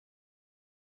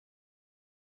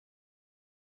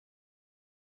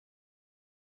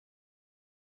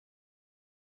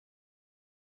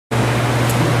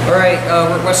Alright,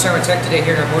 we're at West Armor Tech today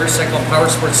here in our Motorcycle and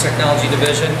Powersports Technology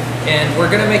Division, and we're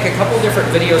going to make a couple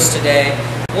different videos today.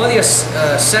 One of the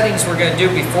settings we're going to do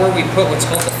before we put what's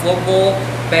called the float bowl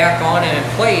back on and in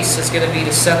place is going to be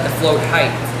to set the float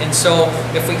height. And so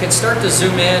if we can start to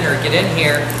zoom in or get in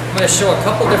here, I'm going to show a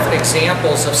couple different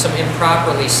examples of some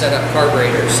improperly set up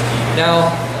carburetors.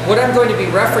 Now, what I'm going to be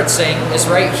referencing is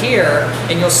right here,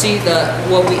 and you'll see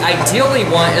what we ideally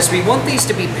want is we want these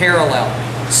to be parallel.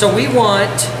 So we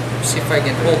want, let's see if I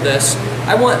can hold this,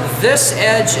 I want this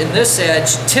edge and this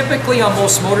edge. Typically on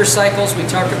most motorcycles, we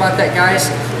talked about that, guys,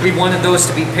 we wanted those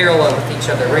to be parallel with each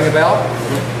other. Ring a bell?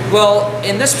 Well,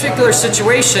 in this particular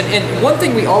situation, and one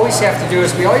thing we always have to do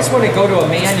is we always want to go to a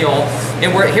manual,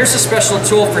 and here's a special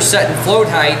tool for setting float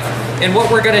height, and what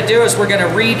we're going to do is we're going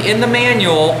to read in the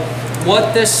manual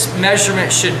what this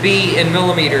measurement should be in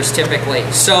millimeters typically.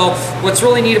 So what's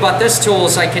really neat about this tool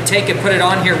is I can take and put it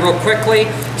on here real quickly,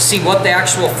 see what the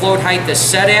actual float height is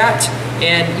set at,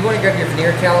 and you want to grab your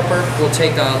vernier caliper? We'll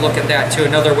take a look at that too,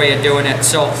 another way of doing it.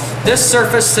 So this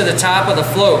surface to the top of the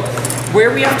float.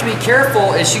 Where we have to be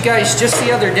careful is, you guys, just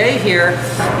the other day here,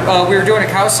 we were doing a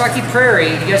Kawasaki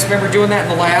Prairie. You guys remember doing that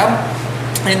in the lab?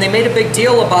 And they made a big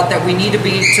deal about that we need to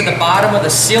be to the bottom of the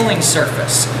sealing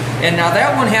surface. And now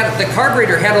that one the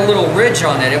carburetor had a little ridge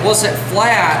on it. It wasn't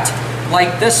flat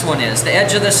like this one is. The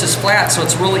edge of this is flat, so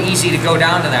it's really easy to go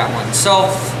down to that one. So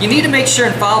you need to make sure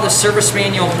and follow the service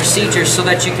manual and procedures so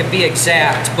that you can be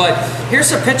exact. But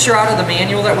here's a picture out of the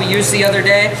manual that we used the other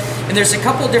day. And there's a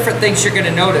couple different things you're going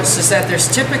to notice, is that there's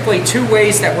typically two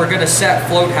ways that we're going to set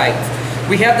float height.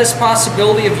 We have this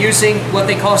possibility of using what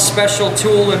they call a special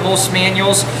tool in most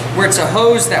manuals, where it's a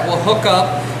hose that will hook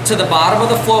up to the bottom of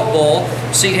the float bowl.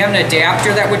 So you have an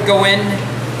adapter that would go in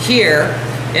here,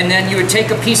 and then you would take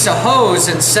a piece of hose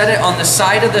and set it on the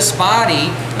side of this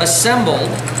body, assembled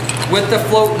with the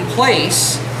float in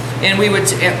place. And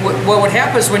what would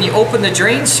happen is when you open the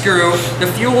drain screw,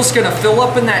 the fuel's going to fill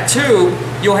up in that tube.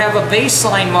 You'll have a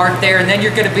baseline mark there, and then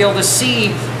you're going to be able to see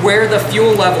where the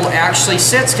fuel level actually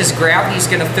sits, because gravity's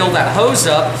going to fill that hose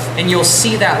up, and you'll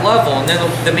see that level. And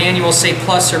then the manual will say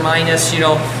plus or minus, you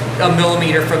know, a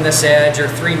millimeter from this edge, or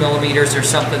 3 millimeters or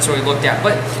something, so we looked at.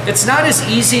 But it's not as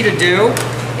easy to do,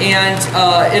 and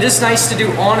it is nice to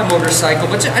do on a motorcycle,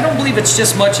 but I don't believe it's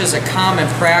just much as a common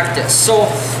practice. So,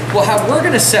 well, how we're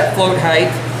going to set float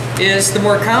height is the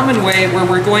more common way, where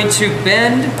we're going to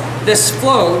bend this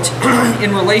float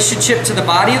in relationship to the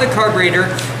body of the carburetor,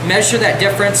 measure that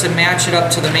difference, and match it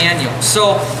up to the manual.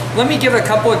 So let me give a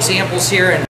couple examples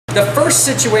here. And the first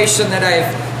situation that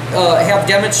have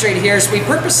demonstrated here is we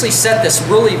purposely set this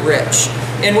really rich.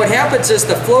 And what happens is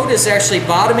the float is actually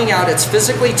bottoming out, it's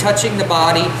physically touching the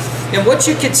body, and what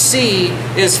you can see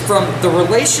is from the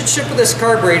relationship of this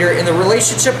carburetor and the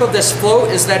relationship of this float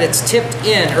is that it's tipped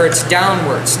in, or it's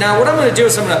downwards. Now what I'm going to do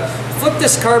is I'm going to flip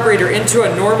this carburetor into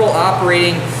a normal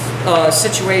operating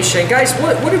situation. Guys,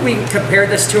 what did we compare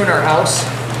this to in our house?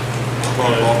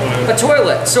 A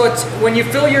toilet. So it's when you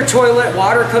fill your toilet,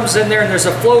 water comes in there, and there's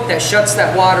a float that shuts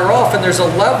that water off, and there's a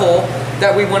level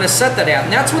that we want to set that at.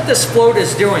 And that's what this float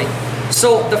is doing.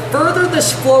 So the further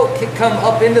this float can come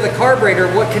up into the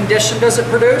carburetor, what condition does it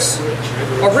produce?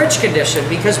 A rich condition,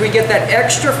 because we get that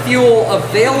extra fuel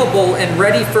available and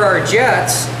ready for our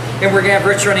jets, and we're going to have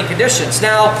rich running conditions.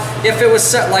 Now, if it was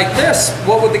set like this,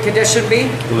 what would the condition be?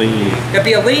 Lean. It'd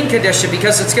be a lean condition,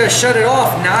 because it's going to shut it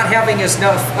off, not having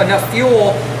enough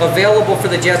fuel available for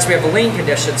the jets. We have a lean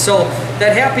condition. So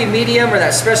that happy medium, or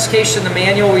that specification in the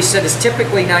manual, we said is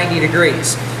typically 90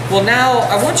 degrees. Well, now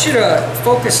I want you to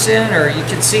focus in, or you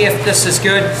can see if this is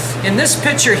good. In this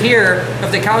picture here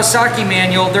of the Kawasaki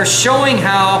manual, they're showing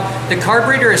how the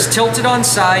carburetor is tilted on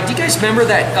side. Do you guys remember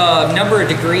that number of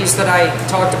degrees that I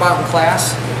talked about in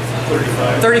class?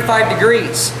 35. 35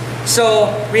 degrees. So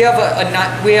we have a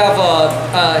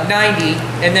 90,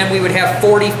 and then we would have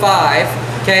 45.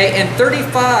 Okay, and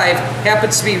 35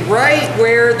 happens to be right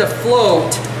where the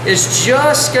float is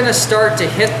just going to start to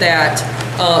hit that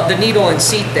the needle and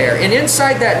seat there. And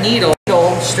inside that needle,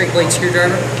 straight blade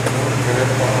screwdriver,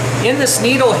 in this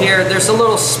needle here, there's a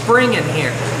little spring in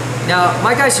here. Now,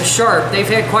 my guys are sharp. They've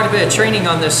had quite a bit of training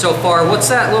on this so far. What's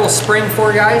that little spring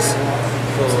for, guys?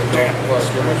 So don't put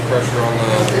too much pressure on the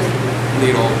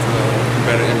needle to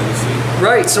embed it into the seat.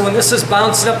 Right, so when this is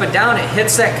bouncing up and down, it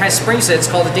hits that kind of spring set. It's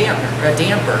called a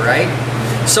damper, right?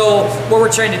 So what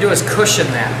we're trying to do is cushion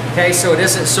that, okay, so it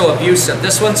isn't so abusive.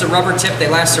 This one's a rubber tip. They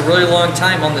last a really long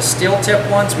time. On the steel tip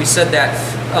ones, we said that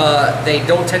they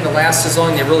don't tend to last as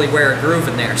long. They really wear a groove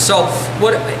in there. So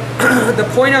what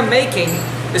the point I'm making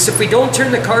is if we don't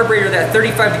turn the carburetor that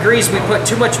 35 degrees, we put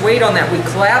too much weight on that, we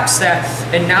collapse that,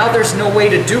 and now there's no way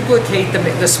to duplicate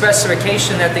the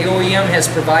specification that the OEM has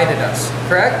provided us,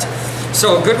 correct?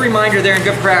 So a good reminder there and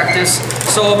good practice.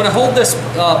 So I'm gonna hold this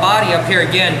body up here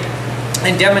again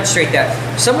and demonstrate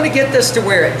that. So I'm gonna get this to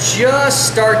where it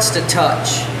just starts to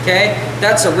touch, okay?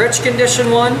 That's a rich condition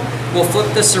one. We'll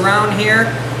flip this around here,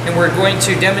 and we're going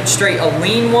to demonstrate a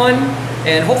lean one,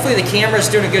 and hopefully the camera's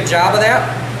doing a good job of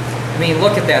that. I mean,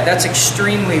 look at that, that's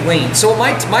extremely lean. So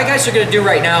what my guys are gonna do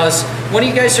right now is, one of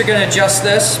you guys are gonna adjust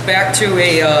this back to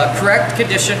a correct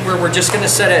condition where we're just gonna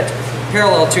set it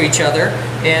parallel to each other.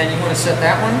 And you wanna set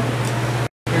that one.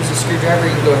 Here's a screwdriver,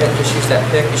 you can go ahead and just use that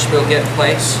pick, you should be able to get in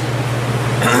place.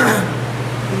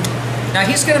 Now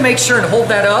he's gonna make sure and hold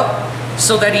that up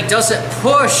so that he doesn't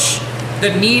push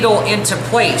the needle into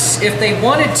place. If they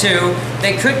wanted to,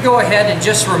 they could go ahead and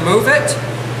just remove it.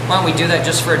 Why don't we do that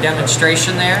just for a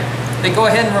demonstration there? They go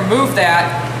ahead and remove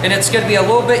that, and it's gonna be a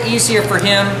little bit easier for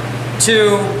him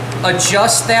to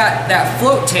adjust that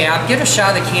float tab. Get a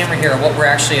shot of the camera here of what we're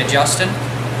actually adjusting.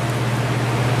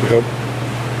 Yep.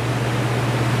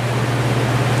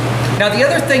 Now the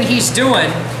other thing he's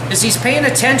doing is he's paying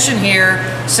attention here.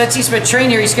 Since he's been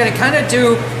trained here, he's gonna kind of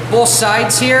do both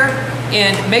sides here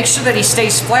and make sure that he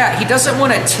stays flat. He doesn't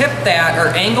want to tip that or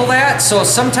angle that, so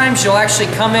sometimes you'll actually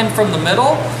come in from the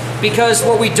middle, because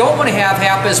what we don't want to have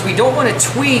happen is we don't want to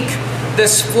tweak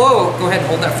this float. Go ahead and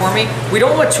hold that for me. We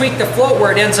don't want to tweak the float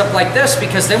where it ends up like this,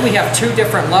 because then we have two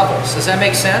different levels. Does that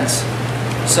make sense?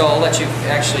 So I'll let you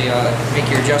actually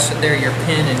make your adjustment there. Your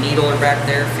pin and needle are back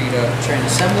there for you to try and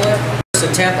assemble it.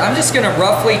 First attempt, I'm just going to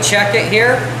roughly check it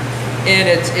here, and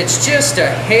it's just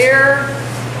a hair.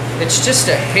 It's just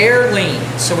a hair lean,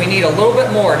 so we need a little bit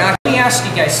more. Now, let me ask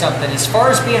you guys something. As far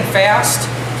as being fast,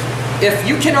 if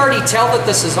you can already tell that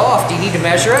this is off, do you need to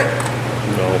measure it?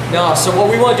 No. No, so what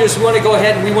we want to do is we want to go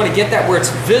ahead and we want to get that where it's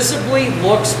visibly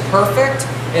looks perfect,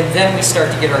 and then we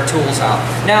start to get our tools out.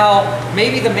 Now,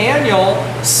 maybe the manual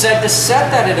said to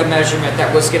set that at a measurement that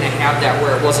was going to have that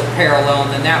where it wasn't parallel,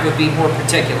 and then that would be more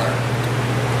particular.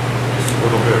 It's a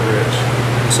little bit rich.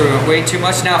 So we went way too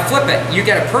much. Now flip it. You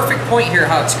get a perfect point here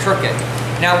how it's crooked.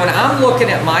 Now when I'm looking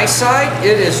at my side,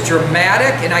 it is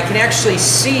dramatic, and I can actually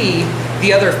see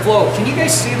the other float. Can you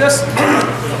guys see this?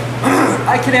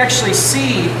 I can actually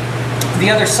see the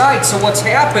other side. So what's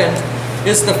happened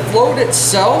is the float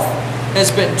itself has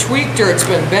been tweaked, or it's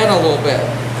been bent a little bit.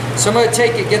 So I'm going to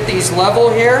take it, get these level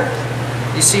here.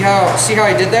 You see how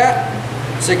I did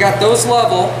that? So I got those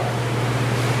level.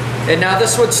 And now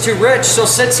this one's too rich, so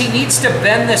since he needs to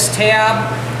bend this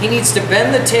tab, he needs to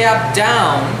bend the tab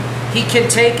down, he can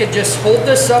take and just hold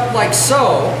this up like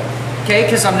so, okay,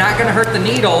 because I'm not going to hurt the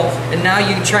needle, and now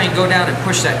you can try and go down and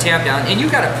push that tab down. And you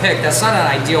got to pick, that's not an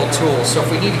ideal tool, so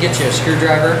if we need to get you a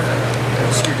screwdriver,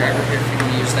 here if you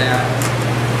can use that.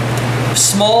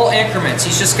 Small increments,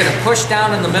 he's just going to push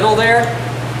down in the middle there.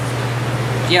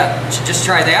 Yeah, just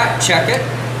try that, check it,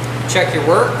 check your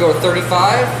work, go to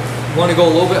 35. Want to go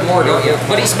a little bit more, don't you?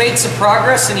 But he's made some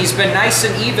progress, and he's been nice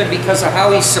and even because of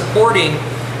how he's supporting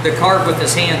the carb with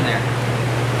his hand there.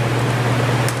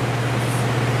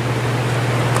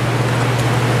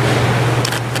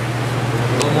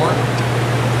 A little more.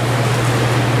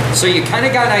 So you kind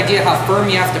of got an idea how firm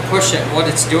you have to push it and what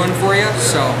it's doing for you.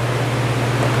 So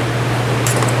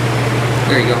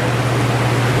there you go.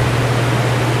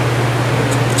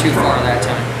 Too far that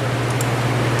time.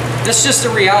 This is just a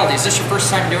reality. Is this your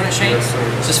first time doing it, Shane? Yes, sir.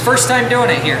 It's his first time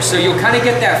doing it here. So you'll kind of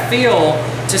get that feel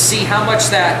to see how much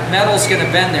that metal's going to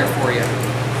bend there for you.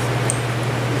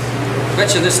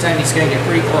 Bet you this time he's going to get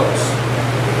pretty close.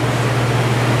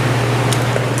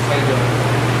 How you doing?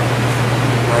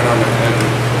 Right on the edge.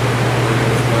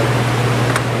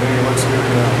 I think it looks good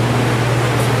now.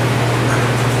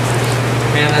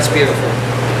 Man, that's beautiful.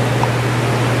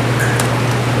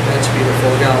 That's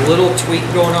beautiful. We got a little tweak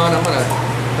going on.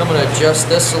 I'm gonna adjust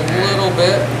this a little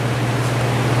bit,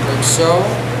 like so.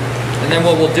 And then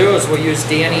what we'll do is we'll use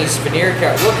Danny's veneer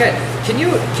cap. Look at, can you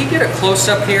get a close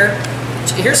up here?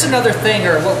 Here's another thing,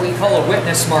 or what we call a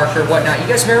witness mark or whatnot. You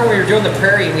guys remember when we were doing the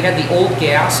prairie and we had the old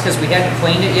gas because we hadn't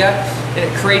cleaned it yet? And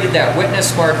it created that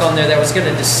witness mark on there that was going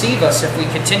to deceive us if we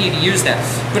continue to use that.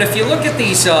 But if you look at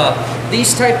these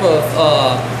type of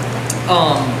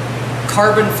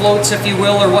carbon floats, if you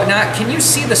will, or whatnot, can you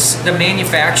see the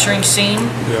manufacturing seam?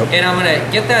 Yep. And I'm going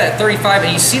to get that at 35,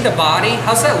 and you see the body?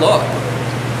 How's that look?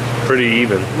 Pretty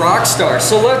even. Rock star.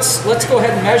 So let's go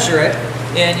ahead and measure it,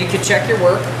 and you can check your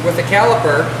work with a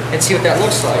caliper and see what that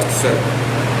looks like.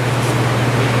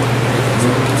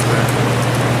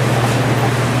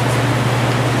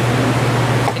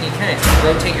 And you can.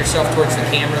 rotate yourself towards the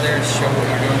camera there to show what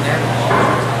you're doing there.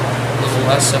 A little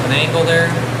less of an angle there.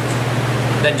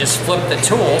 Then just flip the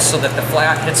tool so that the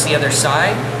flat hits the other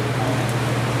side.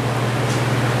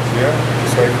 Yeah,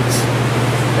 looks like it's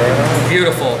right on.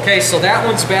 Beautiful. Okay, so that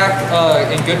one's back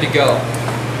and good to go.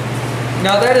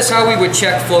 Now that is how we would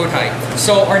check float height.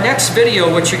 So our next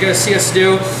video, what you're going to see us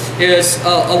do is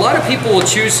a lot of people will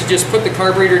choose to just put the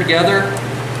carburetor together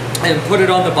and put it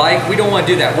on the bike. We don't want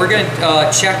to do that. We're going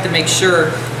to check to make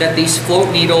sure that these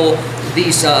float needle,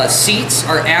 these seats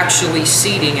are actually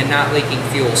seating and not leaking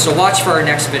fuel. So watch for our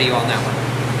next video on that one.